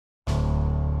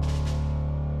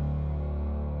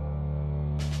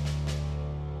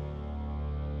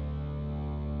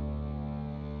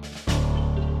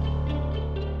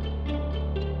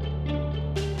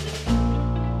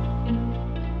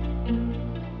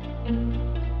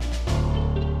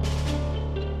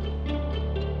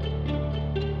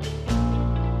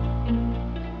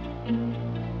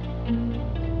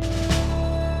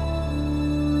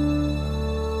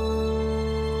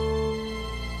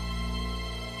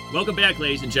Welcome back,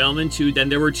 ladies and gentlemen, to Then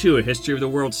There Were Two, a History of the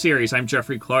World Series. I'm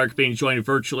Jeffrey Clark, being joined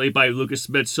virtually by Lucas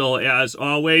Mitchell, as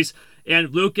always.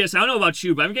 And Lucas, I don't know about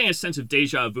you, but I'm getting a sense of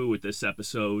deja vu with this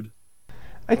episode.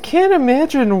 I can't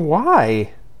imagine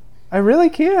why. I really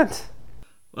can't.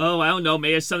 Well, I don't know.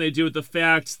 Maybe it's something to do with the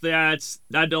fact that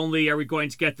not only are we going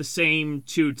to get the same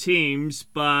two teams,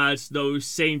 but those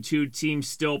same two teams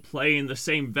still play in the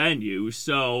same venue.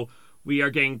 So we are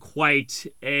getting quite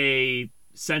a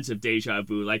sense of deja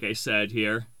vu, like I said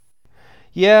here.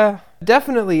 Yeah,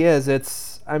 definitely is.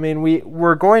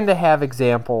 We're going to have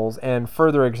examples and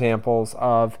further examples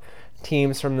of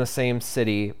teams from the same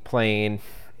city playing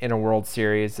in a World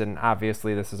Series, and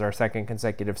obviously this is our second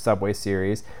consecutive Subway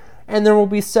Series. And there will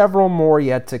be several more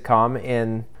yet to come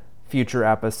in future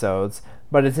episodes.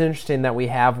 But it's interesting that we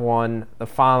have one the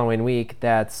following week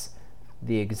that's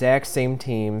the exact same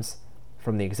teams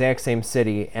from the exact same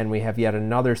city, and we have yet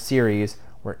another series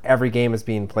where every game is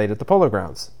being played at the Polo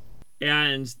Grounds.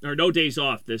 And there are no days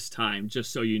off this time,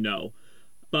 just so you know.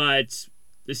 But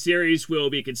the series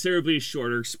will be considerably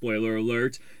shorter, spoiler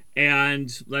alert.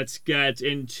 And let's get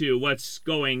into what's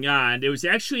going on. It was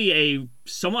actually a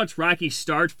somewhat rocky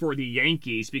start for the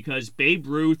Yankees because Babe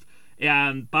Ruth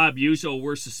and Bob Uso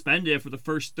were suspended for the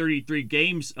first 33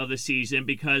 games of the season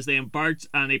because they embarked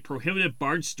on a prohibited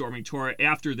barnstorming tour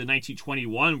after the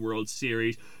 1921 World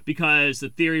Series, because the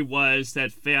theory was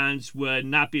that fans would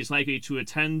not be as likely to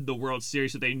attend the World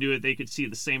Series if they knew that they could see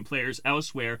the same players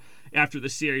elsewhere after the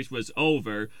series was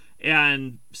over.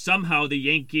 And somehow the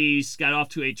Yankees got off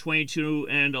to a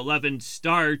 22-11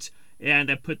 start, and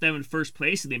that put them in first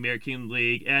place in the American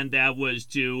League, and that was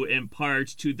due in part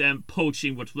to them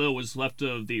poaching what little was left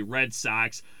of the Red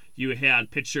Sox. You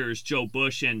had pitchers Joe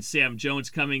Bush and Sam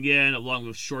Jones coming in, along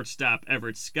with shortstop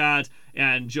Everett Scott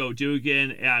and Joe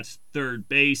Dugan at third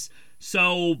base.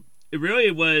 So it really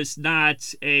was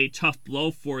not a tough blow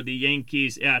for the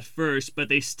Yankees at first, but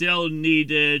they still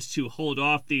needed to hold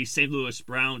off the St. Louis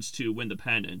Browns to win the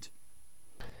pennant.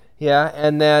 Yeah,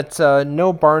 and that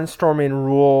no barnstorming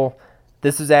rule,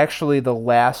 this is actually the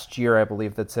last year, I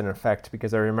believe, that's in effect,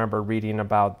 because I remember reading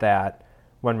about that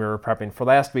when we were prepping for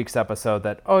last week's episode,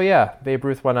 that, oh yeah, Babe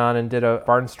Ruth went on and did a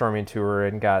barnstorming tour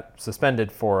and got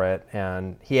suspended for it,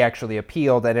 and he actually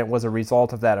appealed, and it was a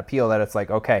result of that appeal that it's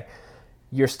like, okay,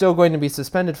 you're still going to be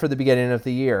suspended for the beginning of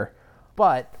the year,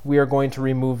 but we are going to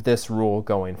remove this rule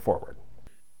going forward.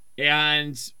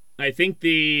 And I think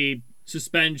the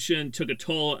suspension took a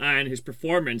toll on his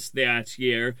performance that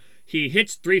year. He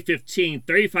hits .315,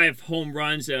 35 home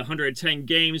runs in 110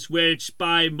 games, which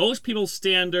by most people's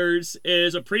standards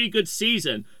is a pretty good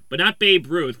season, but not Babe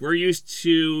Ruth. We're used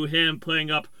to him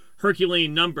putting up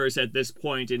Herculean numbers at this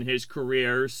point in his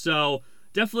career, so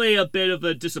definitely a bit of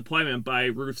a disappointment by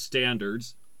Ruth's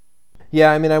standards.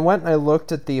 Yeah, I went and I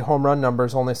looked at the home run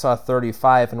numbers, only saw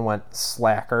 35 and went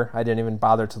slacker. I didn't even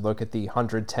bother to look at the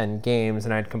 110 games,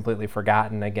 and I'd completely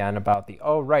forgotten again about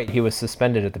he was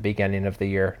suspended at the beginning of the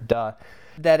year. Duh.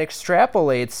 That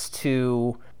extrapolates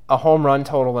to a home run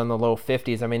total in the low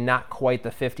 50s. Not quite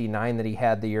the 59 that he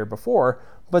had the year before,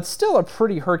 but still a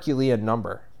pretty Herculean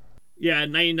number. Yeah,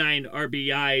 99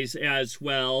 RBIs as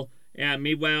well. And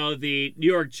meanwhile, the New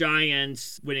York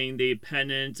Giants winning the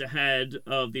pennant ahead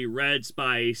of the Reds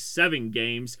by 7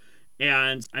 games.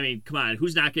 And, come on,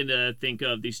 who's not going to think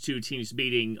of these two teams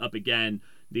meeting up again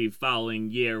the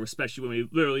following year, especially when we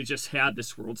literally just had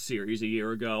this World Series a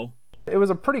year ago? It was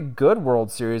a pretty good World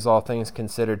Series, all things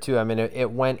considered, too.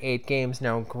 It went 8 games.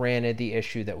 Now, granted, the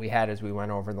issue that we had as we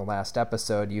went over in the last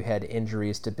episode, you had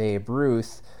injuries to Babe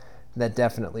Ruth that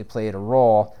definitely played a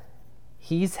role.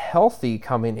 He's healthy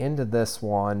coming into this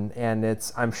one, and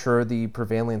I'm sure the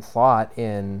prevailing thought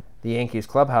in the Yankees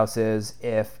clubhouse is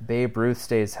if Babe Ruth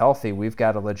stays healthy, we've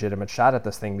got a legitimate shot at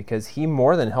this thing, because he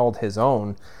more than held his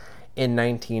own in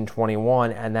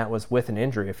 1921, and that was with an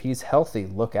injury. If he's healthy,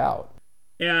 look out.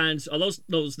 And although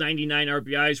those 99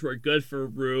 RBIs were good for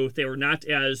Ruth, they were not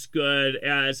as good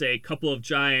as a couple of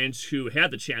Giants who had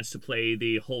the chance to play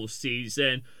the whole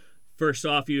season. First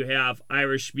off, you have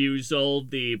Irish Musial,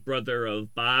 the brother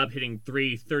of Bob, hitting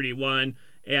 .331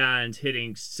 and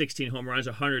hitting 16 home runs,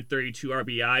 132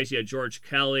 RBIs. You had George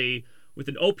Kelly with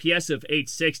an OPS of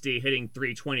 .860, hitting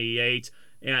 .328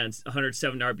 and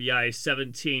 107 RBIs,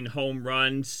 17 home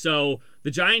runs. So the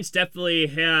Giants definitely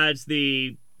had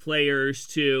the players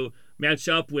to match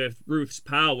up with Ruth's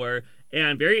power.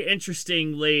 And very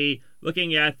interestingly,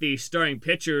 Looking at the starting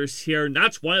pitchers here,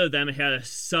 not one of them had a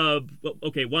sub.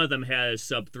 Okay, one of them had a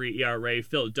sub-3 ERA.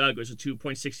 Phil Douglas a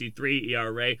 2.63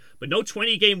 ERA, but no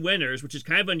 20-game winners, which is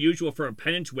kind of unusual for a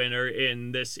pennant winner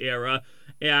in this era.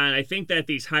 And I think that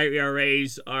these higher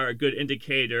ERAs are a good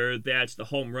indicator that the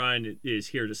home run is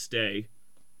here to stay.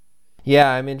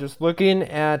 Yeah, I mean, just looking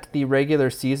at the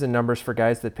regular season numbers for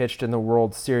guys that pitched in the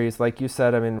World Series, like you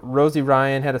said, I mean, Rosie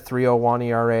Ryan had a 3.01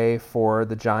 ERA for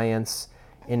the Giants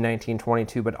in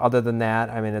 1922, but other than that,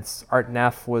 I mean, it's Art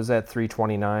Neff was at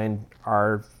 3.29.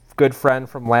 Our good friend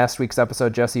from last week's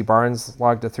episode, Jesse Barnes,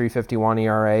 logged a 3.51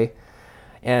 ERA.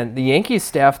 And the Yankees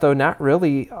staff, though, not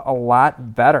really a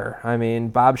lot better. I mean,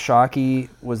 Bob Shockey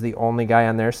was the only guy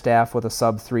on their staff with a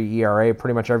sub-3 ERA.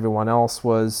 Pretty much everyone else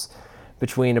was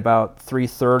between about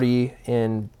 3.30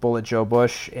 in Bullet Joe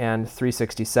Bush and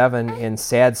 3.67 in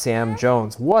Sad Sam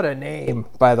Jones. What a name,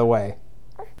 by the way.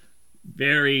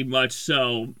 Very much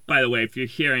so. By the way, if you're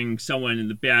hearing someone in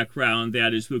the background,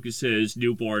 that is Lucas's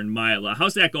newborn Mila.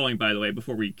 How's that going, by the way,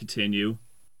 before we continue?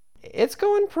 It's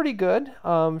going pretty good.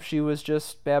 She was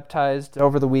just baptized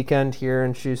over the weekend here,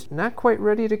 and she's not quite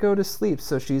ready to go to sleep,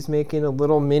 so she's making a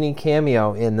little mini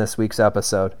cameo in this week's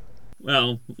episode.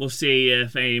 Well, we'll see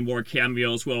if any more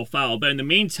cameos will follow. But in the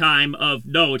meantime, of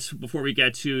note, before we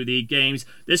get to the games,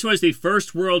 this was the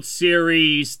first World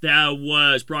Series that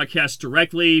was broadcast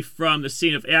directly from the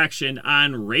scene of action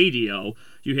on radio.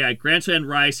 You had Grantland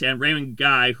Rice and Raymond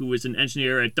Guy, who was an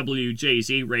engineer at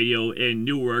WJZ Radio in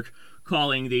Newark,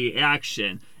 calling the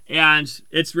action. And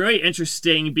it's really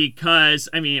interesting because,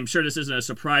 I mean, I'm sure this isn't a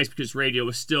surprise because radio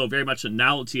was still very much a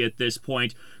novelty at this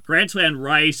point. Grantland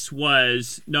Rice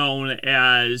was known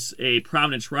as a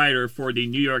prominent writer for the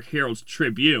New York Herald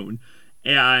Tribune,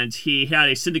 and he had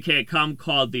a syndicated column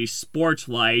called The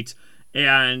Sportlight,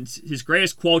 and his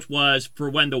greatest quote was, "For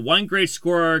when the one great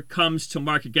scorer comes to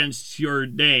mark against your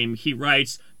name," he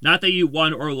writes, "not that you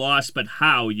won or lost, but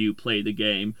how you played the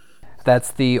game."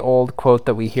 That's the old quote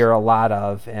that we hear a lot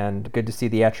of, and good to see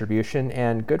the attribution,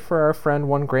 and good for our friend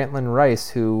one Grantland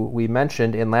Rice, who we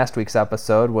mentioned in last week's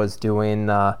episode was doing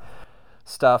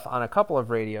stuff on a couple of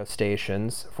radio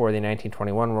stations for the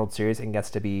 1921 World Series and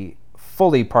gets to be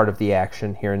fully part of the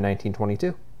action here in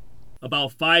 1922.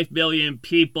 About 5 million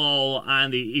people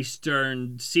on the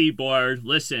eastern seaboard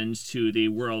listened to the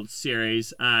World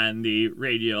Series on the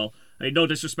radio. I mean, no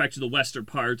disrespect to the western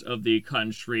part of the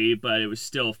country, but it was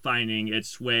still finding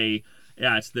its way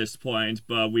at this point.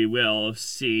 But we will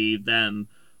see them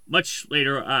much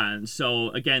later on.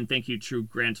 So, again, thank you to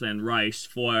Grantland Rice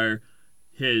for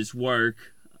his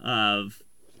work of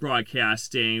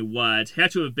broadcasting what had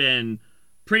to have been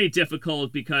pretty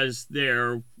difficult because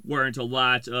there weren't a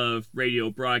lot of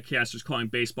radio broadcasters calling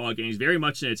baseball games, very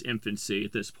much in its infancy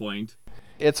at this point.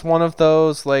 It's one of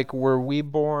those, like, were we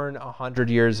born 100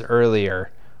 years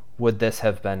earlier? Would this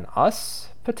have been us,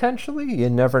 potentially? You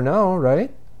never know,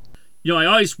 right? You know, I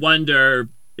always wonder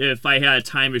if I had a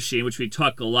time machine, which we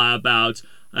talk a lot about,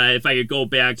 if I could go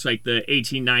back to, like, the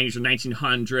 1890s or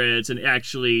 1900s and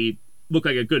actually look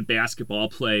like a good basketball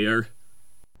player.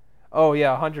 Oh,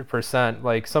 yeah, 100%.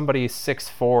 Like, somebody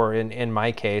 6'4", in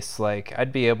my case, like,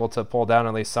 I'd be able to pull down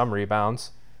at least some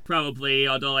rebounds. Probably,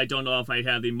 although I don't know if I'd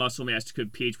have the muscle mass to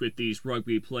compete with these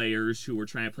rugby players who were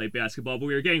trying to play basketball. But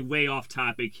we are getting way off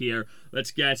topic here.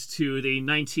 Let's get to the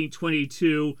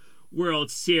 1922 World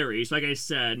Series. Like I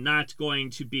said, not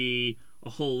going to be a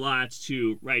whole lot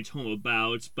to write home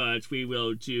about, but we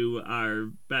will do our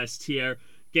best here.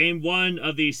 Game 1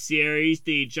 of the series,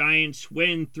 the Giants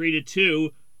win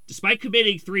 3-2, despite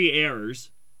committing 3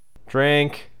 errors.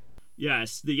 Drink.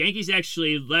 Yes, the Yankees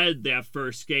actually led that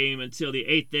first game until the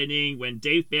 8th inning when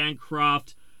Dave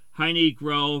Bancroft, Heine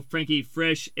Grove, Frankie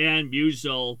Frisch, and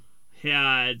Musial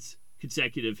had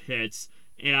consecutive hits,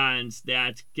 and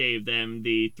that gave them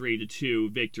the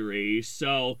 3-2 victory.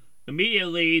 So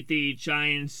immediately the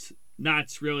Giants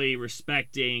not really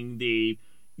respecting the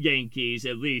Yankees,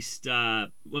 at least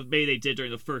what maybe they did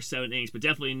during the first 7 innings, but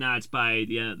definitely not by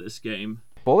the end of this game.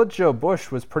 Bullet Joe Bush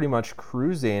was pretty much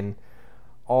cruising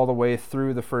all the way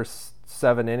through the first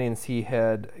 7 innings. He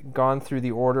had gone through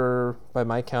the order, by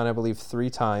my count, I believe 3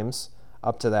 times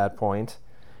up to that point.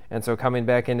 And so coming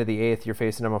back into the 8th, you're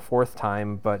facing him a 4th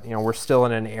time, but you know, we're still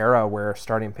in an era where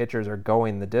starting pitchers are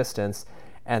going the distance,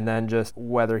 and then just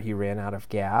whether he ran out of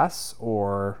gas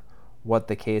or what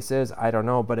the case is, I don't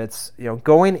know. But it's, you know,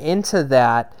 going into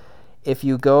that, if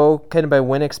you go kind of by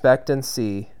win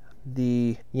expectancy,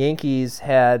 the Yankees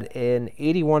had an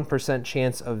 81%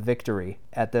 chance of victory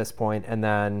at this point, and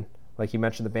then, like you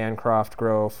mentioned, the Bancroft,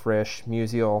 Grove, Frisch,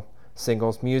 Musial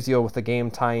singles, Musial with the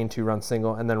game-tying 2-run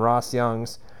single, and then Ross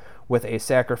Young's with a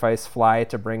sacrifice fly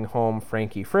to bring home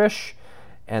Frankie Frisch,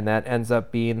 and that ends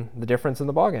up being the difference in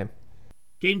the ballgame.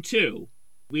 Game 2.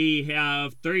 We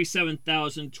have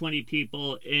 37,020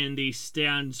 people in the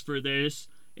stands for this.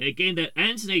 In a game that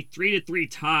ends in a 3-3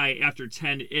 tie after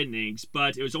 10 innings,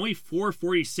 but it was only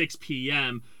 4:46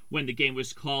 p.m. when the game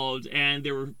was called, and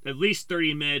there were at least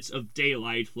 30 minutes of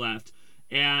daylight left.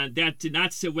 And that did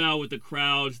not sit well with the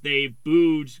crowd. They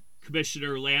booed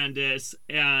Commissioner Landis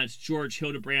and George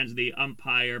Hildebrand, the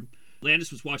umpire.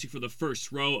 Landis was watching for the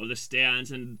first row of the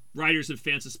stands, and writers and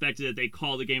fans suspected that they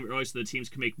called the game early so the teams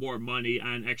could make more money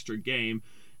on an extra game.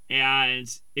 And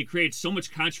it created so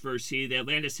much controversy that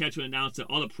Landis had to announce that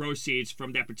all the proceeds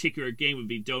from that particular game would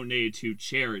be donated to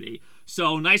charity.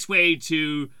 So, nice way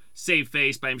to save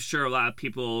face, but I'm sure a lot of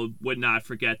people would not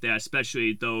forget that,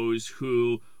 especially those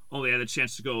who only had a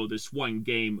chance to go this one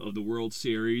game of the World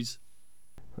Series.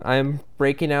 I'm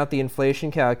breaking out the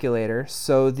inflation calculator.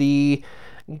 So the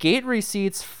gate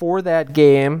receipts for that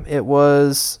game, it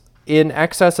was in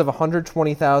excess of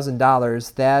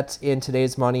 $120,000. That, in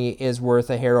today's money, is worth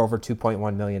a hair over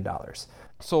 $2.1 million.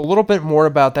 So a little bit more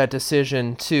about that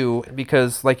decision, too,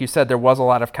 because, like you said, there was a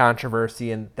lot of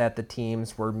controversy in that the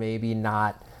teams were maybe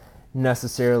not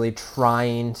necessarily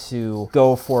trying to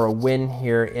go for a win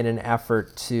here in an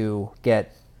effort to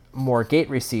get more gate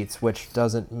receipts, which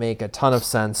doesn't make a ton of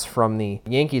sense from the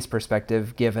Yankees'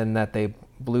 perspective, given that they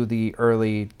blew the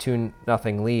early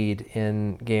 2-0 lead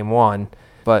in Game 1.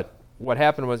 But what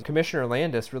happened was Commissioner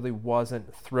Landis really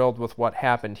wasn't thrilled with what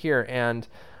happened here. And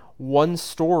one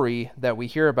story that we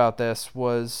hear about this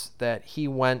was that he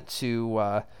went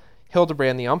to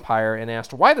Hildebrand, the umpire, and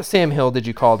asked, "Why the Sam Hill did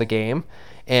you call the game?"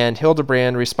 And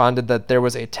Hildebrand responded that there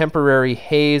was a temporary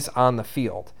haze on the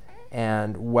field.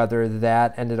 And whether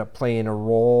that ended up playing a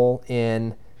role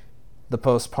in the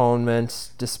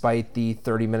postponement despite the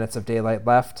 30 minutes of daylight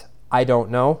left, I don't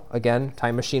know. Again,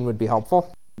 time machine would be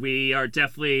helpful. We are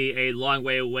definitely a long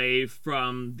way away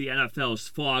from the NFL's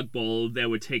Fog Bowl that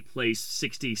would take place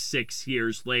 66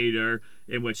 years later,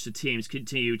 in which the teams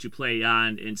continue to play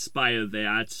on in spite of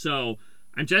that. So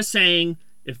I'm just saying,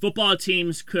 if football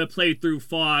teams could play through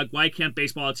fog, why can't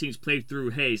baseball teams play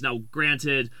through haze? Now,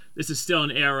 granted, this is still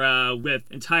an era with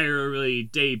entirely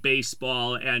day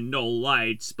baseball and no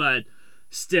lights, but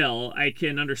still, I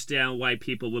can understand why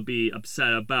people would be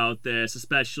upset about this,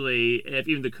 especially if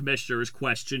even the commissioner is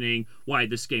questioning why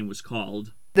this game was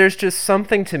called. There's just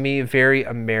something to me very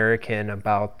American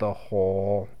about the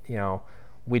whole,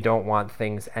 we don't want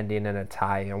things ending in a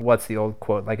tie. What's the old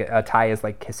quote? Like, a tie is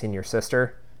like kissing your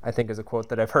sister, I think is a quote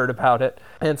that I've heard about it.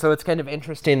 And so it's kind of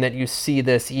interesting that you see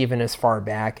this even as far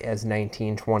back as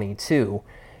 1922.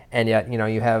 And yet,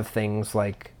 you have things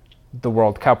like the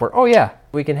World Cup where, oh yeah,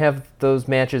 we can have those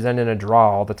matches end in a draw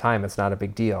all the time. It's not a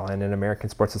big deal. And in American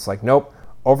sports, it's like, nope,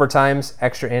 overtimes,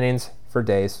 extra innings for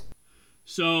days.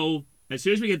 So as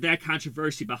soon as we get that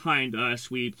controversy behind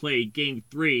us, we play Game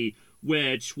 3,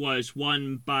 which was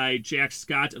won by Jack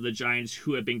Scott of the Giants,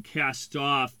 who had been cast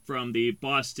off from the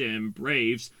Boston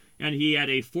Braves. And he had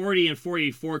a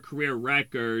 40-44 career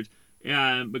record.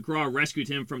 And McGraw rescued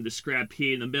him from the scrap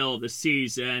heap in the middle of the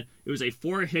season. It was a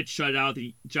 4-hit shutout.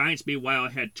 The Giants, meanwhile,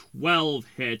 had 12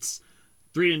 hits.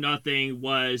 3-0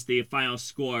 was the final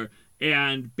score.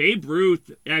 And Babe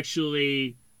Ruth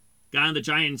actually got on the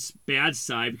Giants' bad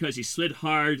side because he slid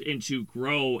hard into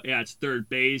Groh at third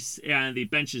base, and the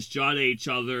benches jawed at each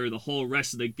other the whole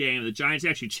rest of the game. The Giants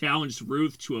actually challenged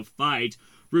Ruth to a fight.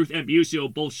 Ruth and Busio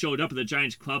both showed up at the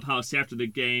Giants clubhouse after the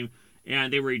game,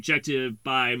 and they were ejected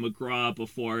by McGraw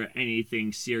before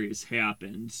anything serious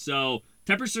happened. So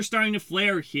tempers are starting to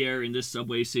flare here in this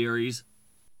Subway Series.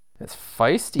 It's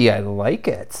feisty. I like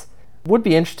it. Would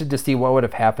be interested to see what would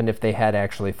have happened if they had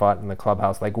actually fought in the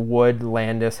clubhouse. Like, would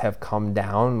Landis have come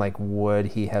down? Like, would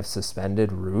he have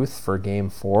suspended Ruth for Game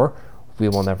 4? We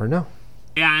will never know.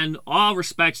 And all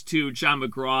respects to John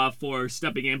McGraw for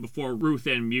stepping in before Ruth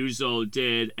and Musial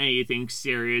did anything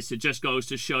serious. It just goes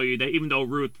to show you that even though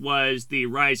Ruth was the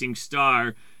rising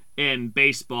star in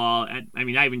baseball,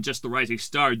 not even just the rising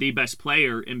star, the best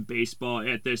player in baseball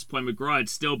at this point, McGraw had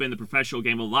still been in the professional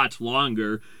game a lot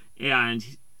longer,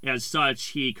 and as such,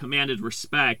 he commanded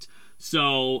respect.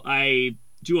 So I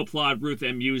do applaud Ruth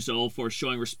and Musial for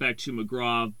showing respect to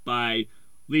McGraw by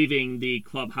leaving the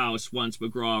clubhouse once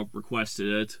McGraw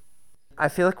requested it. I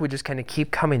feel like we just kind of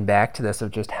keep coming back to this of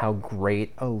just how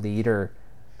great a leader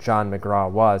John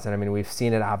McGraw was. And we've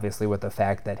seen it obviously with the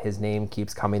fact that his name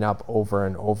keeps coming up over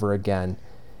and over again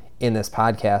in this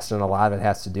podcast, and a lot of it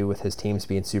has to do with his teams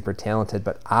being super talented.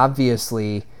 But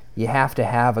obviously, you have to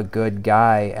have a good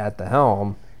guy at the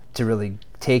helm to really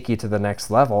take you to the next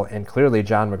level, and clearly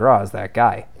John McGraw is that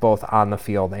guy, both on the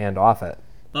field and off it.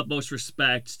 Utmost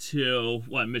respect to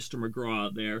Mr.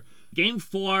 McGraw there. Game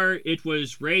 4, it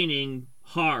was raining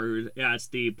hard at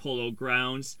the Polo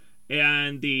Grounds,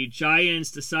 and the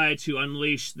Giants decided to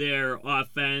unleash their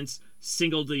offense,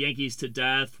 singled the Yankees to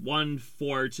death, won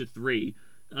 4-3.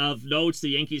 Of note, the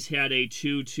Yankees had a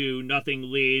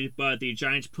 2-0 lead, but the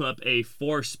Giants put up a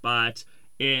 4 spot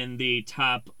in the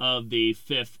top of the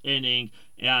 5th inning,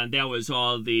 and that was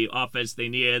all the offense they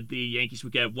needed. The Yankees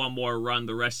would get one more run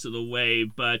the rest of the way,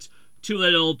 but too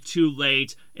little, too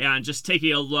late. And just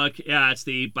taking a look at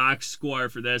the box score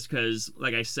for this, because,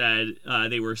 like I said,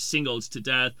 they were singled to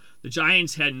death. The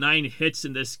Giants had 9 hits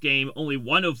in this game, only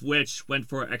one of which went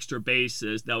for extra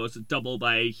bases. That was a double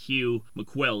by Hugh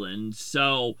McQuillan.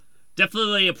 So,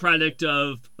 definitely a product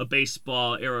of a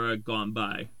baseball era gone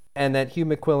by. And that Hugh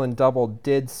McQuillan double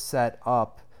did set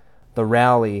up the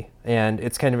rally, and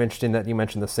it's kind of interesting that you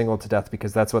mentioned the single to death,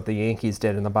 because that's what the Yankees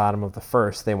did in the bottom of the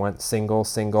first. They went single,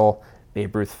 single,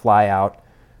 Babe Ruth fly out,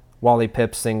 Wally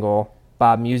Pipp single,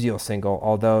 Bob Musial single,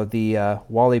 although the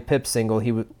Wally Pipp single,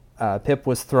 Pipp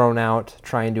was thrown out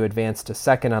trying to advance to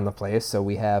second on the play, so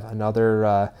we have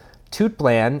another toot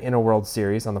plan in a World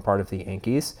Series on the part of the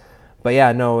Yankees. But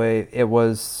yeah, no, it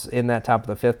was in that top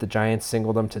of the 5th, the Giants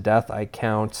singled them to death. I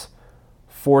count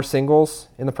 4 singles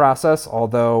in the process,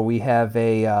 although we have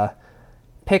a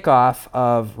pickoff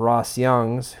of Ross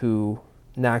Young's, who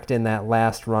knocked in that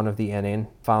last run of the inning,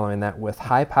 following that with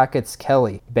High Pockets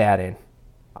Kelly batting.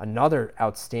 Another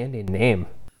outstanding name.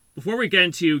 Before we get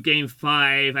into Game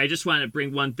 5, I just want to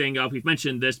bring one thing up. We've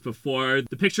mentioned this before.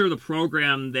 The picture of the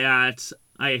program that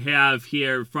I have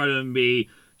here in front of me,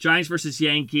 Giants versus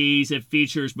Yankees, it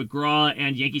features McGraw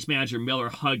and Yankees manager Miller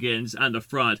Huggins on the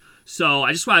front. So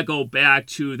I just want to go back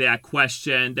to that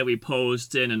question that we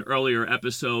posed in an earlier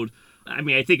episode. I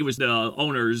mean, I think it was the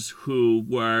owners who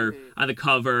were on the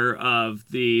cover of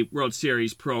the World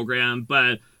Series program,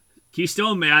 but can you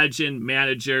still imagine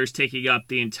managers taking up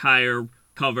the entire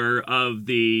cover of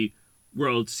the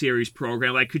World Series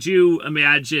program? Like, could you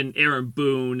imagine Aaron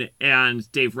Boone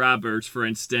and Dave Roberts, for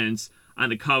instance, on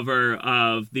the cover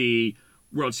of the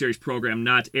World Series program,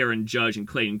 not Aaron Judge and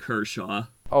Clayton Kershaw?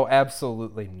 Oh,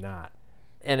 absolutely not.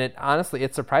 And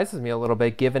it surprises me a little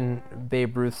bit, given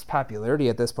Babe Ruth's popularity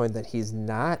at this point, that he's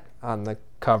not on the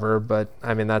cover. But,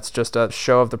 I mean, that's just a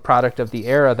show of the product of the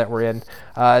era that we're in.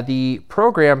 The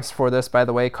programs for this, by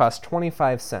the way, cost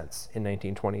 25 cents in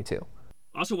 1922.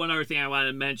 Also, one other thing I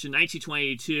wanted to mention,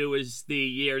 1922 is the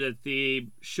year that the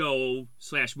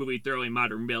show/movie Thoroughly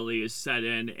Modern Millie is set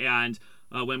in. And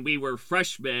when we were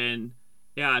freshmen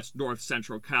at North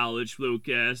Central College,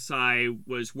 Lucas, I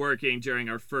was working during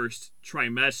our first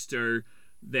trimester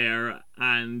there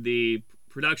on the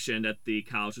production that the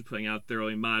college was putting out,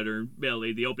 Thoroughly Modern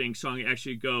Millie. The opening song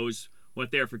actually goes,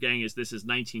 what they're forgetting is this is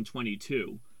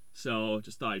 1922. So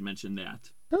just thought I'd mention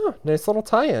that. Oh, nice little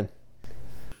tie-in.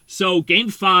 So Game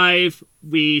 5,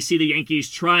 we see the Yankees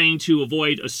trying to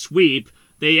avoid a sweep.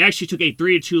 They actually took a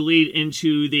 3-2 lead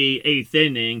into the 8th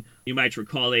inning. You might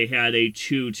recall they had a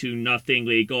 2-0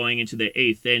 lead going into the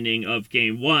 8th inning of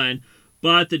Game 1.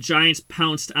 But the Giants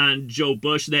pounced on Joe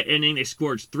Bush that inning. They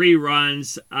scored 3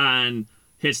 runs on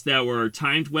hits that were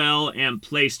timed well and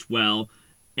placed well.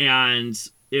 And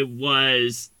it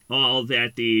was all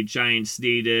that the Giants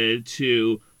needed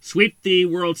to sweep the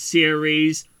World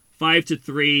Series.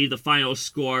 5-3, the final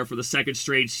score for the second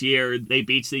straight year. They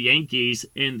beat the Yankees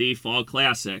in the Fall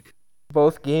Classic.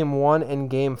 Both Game 1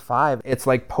 and Game 5, it's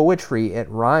like poetry. It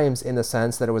rhymes in the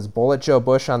sense that it was Bullet Joe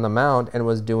Bush on the mound and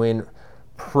was doing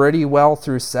pretty well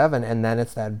through 7, and then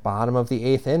it's that bottom of the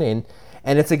 8th inning,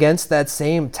 and it's against that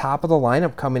same top of the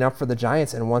lineup coming up for the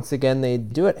Giants, and once again they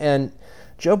do it. And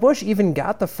Joe Bush even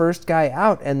got the first guy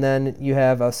out, and then you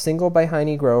have a single by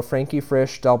Heine Groh, Frankie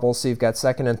Frisch doubles, so you've got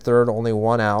second and third, only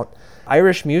one out.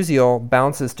 Irish Musial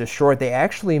bounces to short. They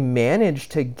actually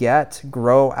managed to get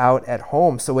Groh out at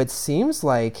home, so it seems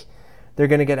like they're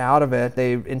going to get out of it.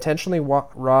 They intentionally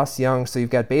walk Ross Young, so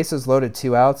you've got bases loaded,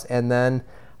 2 outs, and then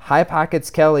High Pockets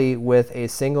Kelly with a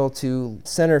single to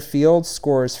center field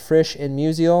scores Frisch and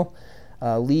Musial.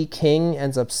 Lee King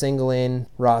ends up singling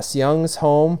Ross Young's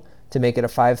home to make it a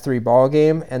 5-3 ball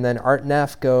game, and then Art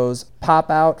Neff goes pop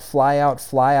out, fly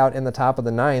out in the top of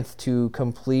the 9th to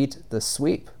complete the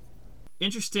sweep.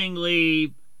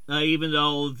 Interestingly, even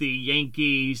though the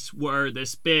Yankees were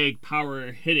this big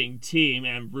power hitting team,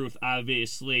 and Ruth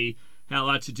obviously had a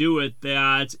lot to do with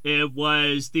that, it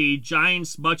was the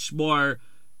Giants' much more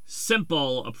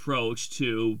simple approach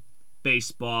to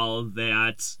baseball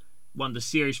that won the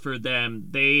series for them.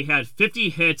 They had 50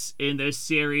 hits in this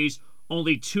series.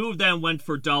 only 2 of them went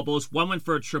for doubles, 1 went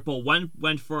for a triple, 1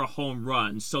 went for a home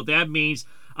run. So that means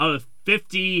out of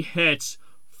 50 hits,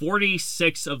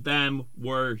 46 of them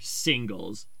were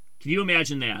singles. Can you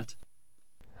imagine that?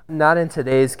 Not in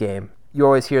today's game. You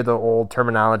always hear the old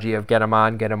terminology of get 'em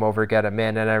on, get 'em over, get 'em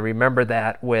in, and I remember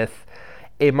that with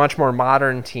a much more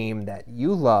modern team that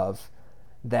you love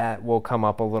that will come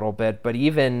up a little bit. But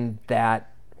even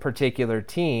that particular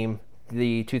team,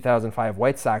 the 2005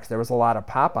 White Sox, there was a lot of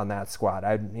pop on that squad.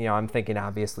 I'm thinking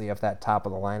obviously of that top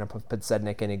of the lineup of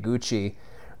Podsednik and Iguchi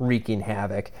wreaking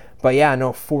havoc. But yeah,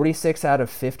 no, 46 out of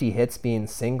 50 hits being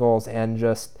singles, and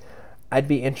just I'd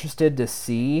be interested to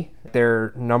see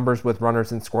their numbers with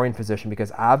runners in scoring position,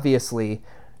 because obviously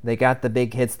they got the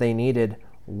big hits they needed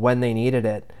when they needed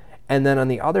it. And then on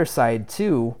the other side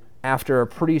too, after a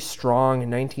pretty strong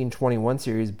 1921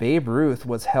 series, Babe Ruth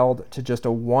was held to just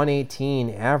a 118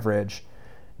 average.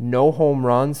 No home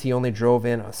runs. He only drove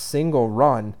in a single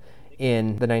run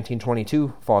in the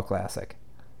 1922 Fall Classic.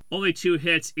 Only 2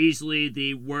 hits, easily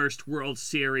the worst World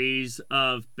Series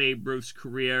of Babe Ruth's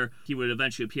career. He would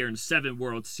eventually appear in 7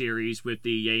 World Series with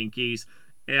the Yankees.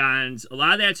 And a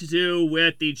lot of that to do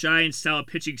with the Giants-style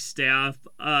pitching staff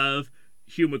of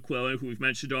Hugh McQuillan, who we've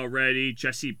mentioned already,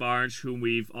 Jesse Barnes, whom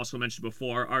we've also mentioned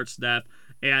before, Art Neff,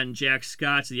 and Jack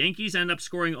Scott. The Yankees end up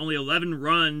scoring only 11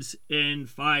 runs in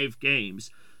 5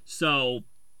 games. So,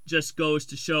 just goes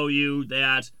to show you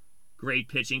that great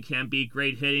pitching can be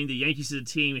great hitting. The Yankees as a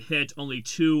team hit only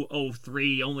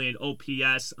 .203, only an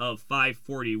OPS of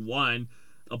 .541,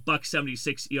 a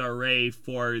 .176 ERA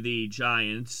for the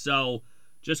Giants. So,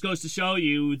 just goes to show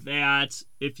you that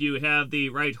if you have the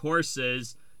right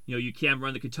horses, you can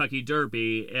run the Kentucky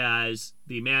Derby, as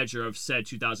the manager of said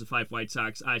 2005 White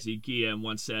Sox, Ozzie Guillen,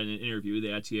 once said in an interview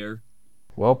that year.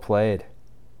 Well played.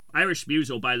 Irish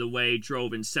Musial, by the way,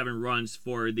 drove in 7 runs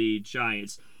for the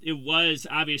Giants. It was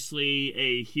obviously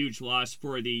a huge loss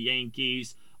for the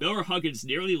Yankees. Miller Huggins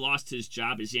nearly lost his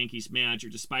job as Yankees manager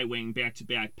despite winning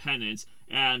back-to-back pennants.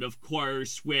 And, of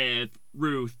course, with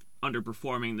Ruth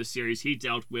underperforming the series, he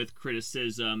dealt with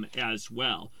criticism as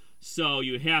well. So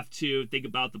you have to think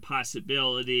about the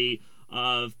possibility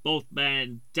of both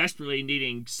men desperately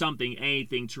needing something,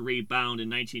 anything to rebound in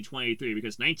 1923,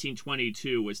 because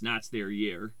 1922 was not their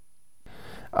year.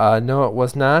 No, it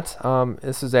was not.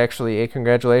 This is actually a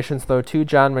congratulations, though, to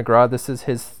John McGraw. This is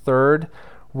his 3rd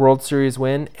World Series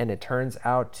win, and it turns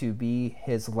out to be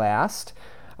his last.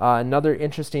 Another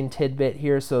interesting tidbit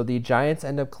here. So the Giants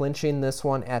end up clinching this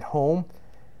one at home.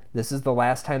 This is the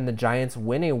last time the Giants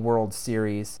win a World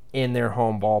Series in their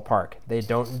home ballpark. They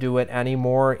don't do it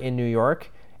anymore in New York,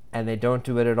 and they don't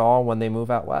do it at all when they move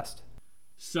out west.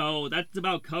 So that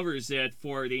about covers it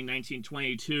for the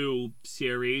 1922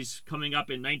 series. Coming up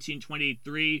in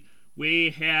 1923,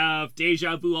 we have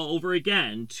deja vu all over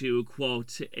again, to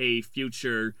quote a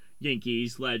future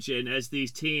Yankees legend, as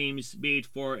these teams meet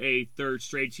for a 3rd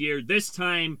straight year. This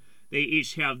time, they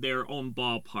each have their own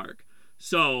ballpark.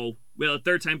 So, will a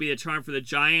 3rd time be the charm for the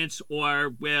Giants, or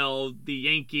will the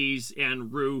Yankees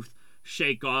and Ruth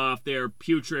shake off their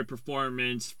putrid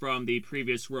performance from the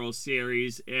previous World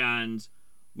Series, and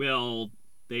will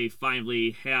they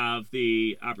finally have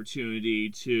the opportunity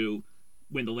to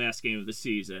win the last game of the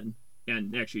season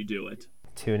and actually do it?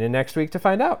 Tune in next week to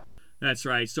find out. That's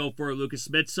right. So for Lucas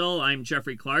Mitzel, I'm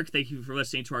Jeffrey Clark. Thank you for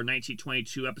listening to our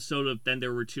 1922 episode of Then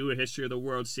There Were Two, A History of the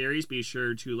World Series. Be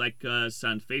sure to like us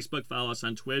on Facebook, follow us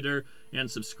on Twitter, and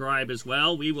subscribe as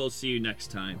well. We will see you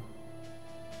next time.